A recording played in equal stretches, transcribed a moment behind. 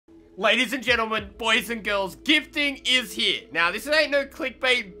Ladies and gentlemen, boys and girls, gifting is here. Now, this ain't no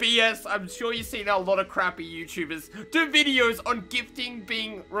clickbait BS. I'm sure you've seen a lot of crappy YouTubers do videos on gifting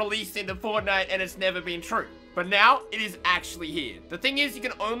being released into Fortnite and it's never been true. But now, it is actually here. The thing is, you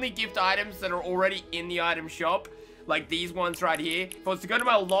can only gift items that are already in the item shop. Like these ones right here. If I was to go to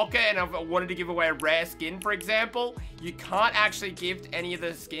my locker and I wanted to give away a rare skin, for example, you can't actually gift any of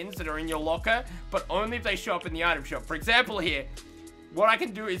the skins that are in your locker, but only if they show up in the item shop. For example here, what I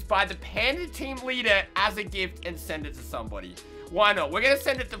can do is buy the Panda Team Leader as a gift and send it to somebody. Why not? We're going to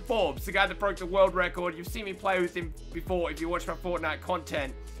send it to Forbes, the guy that broke the world record. You've seen me play with him before if you watch my Fortnite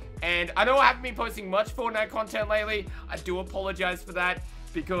content. And I know I haven't been posting much Fortnite content lately. I do apologize for that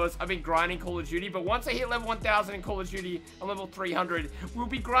because I've been grinding Call of Duty. But once I hit level 1000 in Call of Duty, I'm level 300, we'll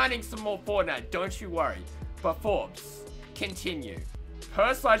be grinding some more Fortnite. Don't you worry. But Forbes, continue.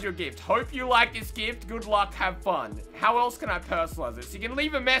 Personalize your gift. Hope you like this gift. Good luck. Have fun. How else can I personalize it? So you can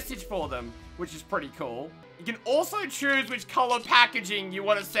leave a message for them, which is pretty cool. You can also choose which color packaging you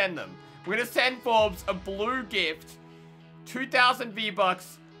want to send them. We're going to send Forbes a blue gift. 2,000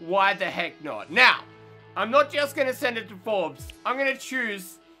 V-Bucks. Why the heck not? Now, I'm not just going to send it to Forbes. I'm going to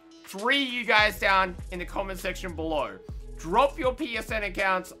choose 3 of you guys down in the comment section below. Drop your PSN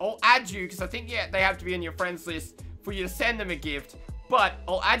accounts. I'll add you because I think they have to be on your friends list for you to send them a gift. But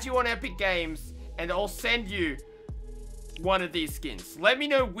I'll add you on Epic Games and I'll send you one of these skins. Let me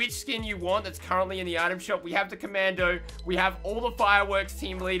know which skin you want that's currently in the item shop. We have the Commando. We have all the Fireworks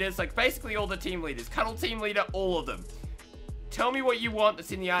team leaders. Like basically all the team leaders. Cuddle team leader, all of them. Tell me what you want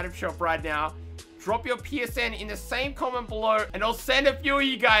that's in the item shop right now. Drop your PSN in the same comment below and I'll send a few of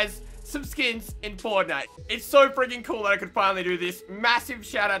you guys some skins in Fortnite. It's so freaking cool that I could finally do this. Massive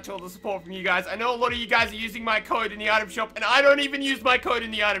shout out to all the support from you guys. I know a lot of you guys are using my code in the item shop and I don't even use my code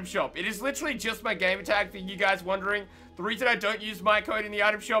in the item shop. It is literally just my gamer tag for you guys wondering. The reason I don't use my code in the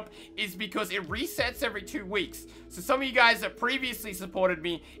item shop is because it resets every 2 weeks. So some of you guys that previously supported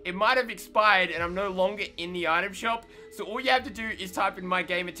me, it might have expired and I'm no longer in the item shop. So all you have to do is type in my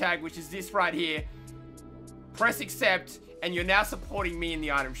gamer tag, which is this right here. Press accept and you're now supporting me in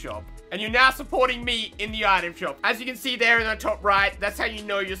the item shop. And you're now supporting me in the item shop. As you can see there in the top right, that's how you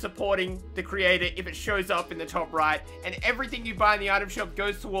know you're supporting the creator if it shows up in the top right. And everything you buy in the item shop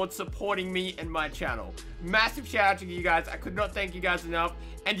goes towards supporting me and my channel. Massive shout out to you guys. I could not thank you guys enough.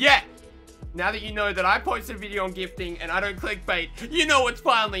 And yeah, now that you know that I posted a video on gifting and I don't clickbait, you know it's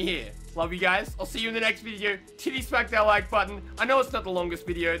finally here. Love you guys. I'll see you in the next video. Titty smack that like button. I know it's not the longest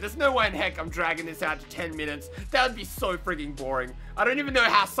video. There's no way in heck I'm dragging this out to 10 minutes. That would be so freaking boring. I don't even know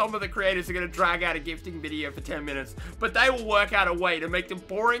how some of the creators are going to drag out a gifting video for 10 minutes. But they will work out a way to make the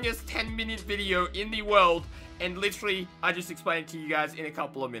boringest 10-minute video in the world. And literally, I just explained it to you guys in a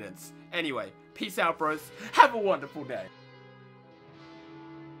couple of minutes. Anyway, peace out, bros. Have a wonderful day.